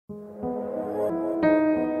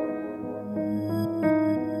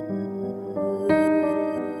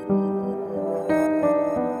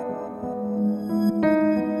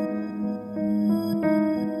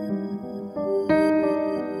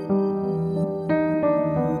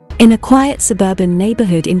in a quiet suburban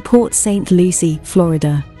neighborhood in Port St. Lucie,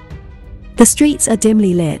 Florida. The streets are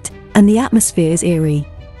dimly lit, and the atmosphere is eerie.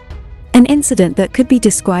 An incident that could be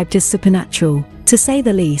described as supernatural, to say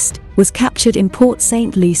the least, was captured in Port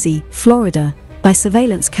St. Lucie, Florida, by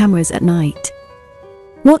surveillance cameras at night.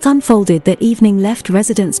 What unfolded that evening left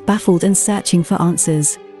residents baffled and searching for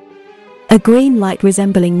answers. A green light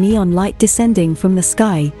resembling neon light descending from the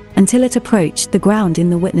sky until it approached the ground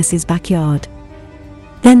in the witness's backyard.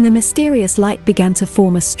 Then the mysterious light began to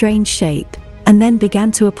form a strange shape, and then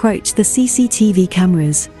began to approach the CCTV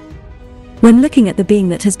cameras. When looking at the being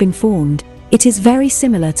that has been formed, it is very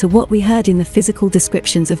similar to what we heard in the physical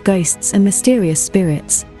descriptions of ghosts and mysterious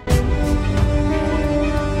spirits.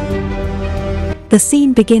 The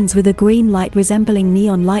scene begins with a green light resembling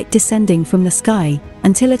neon light descending from the sky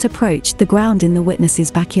until it approached the ground in the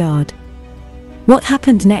witness's backyard. What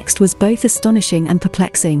happened next was both astonishing and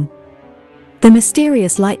perplexing. The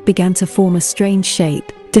mysterious light began to form a strange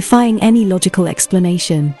shape, defying any logical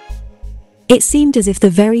explanation. It seemed as if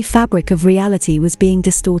the very fabric of reality was being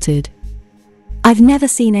distorted. I've never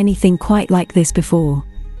seen anything quite like this before.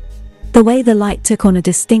 The way the light took on a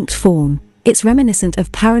distinct form, it's reminiscent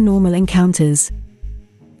of paranormal encounters.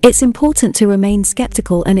 It's important to remain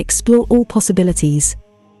skeptical and explore all possibilities.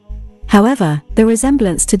 However, the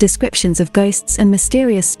resemblance to descriptions of ghosts and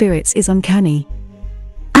mysterious spirits is uncanny.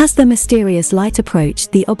 As the mysterious light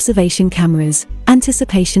approached the observation cameras,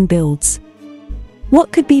 anticipation builds.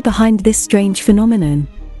 What could be behind this strange phenomenon?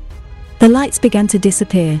 The lights began to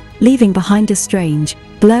disappear, leaving behind a strange,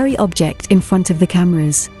 blurry object in front of the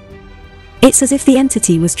cameras. It's as if the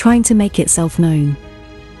entity was trying to make itself known.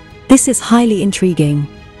 This is highly intriguing.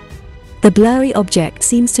 The blurry object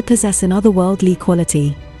seems to possess an otherworldly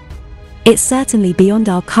quality. It's certainly beyond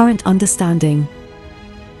our current understanding.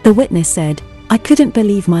 The witness said, "I couldn't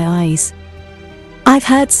believe my eyes. I've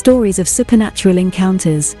heard stories of supernatural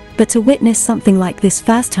encounters, but to witness something like this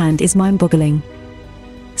firsthand is mind-boggling."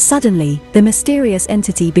 Suddenly, the mysterious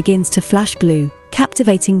entity begins to flash blue,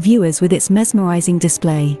 captivating viewers with its mesmerizing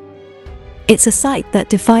display. It's a sight that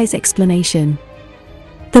defies explanation.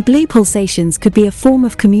 The blue pulsations could be a form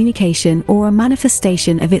of communication or a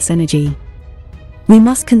manifestation of its energy. We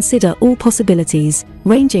must consider all possibilities,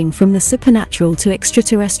 ranging from the supernatural to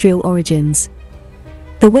extraterrestrial origins.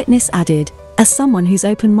 The witness added, "As someone who's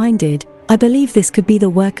open-minded, I believe this could be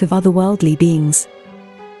the work of otherworldly beings.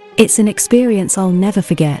 It's an experience I'll never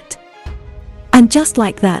forget." And just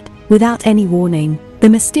like that, without any warning, the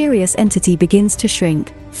mysterious entity begins to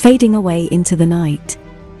shrink, fading away into the night,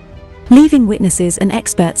 leaving witnesses and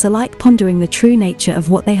experts alike pondering the true nature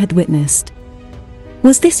of what they had witnessed.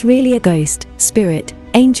 Was this really a ghost, spirit,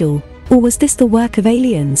 angel, or was this the work of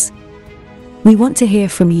aliens? We want to hear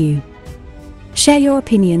from you. Share your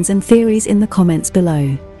opinions and theories in the comments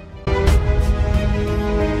below.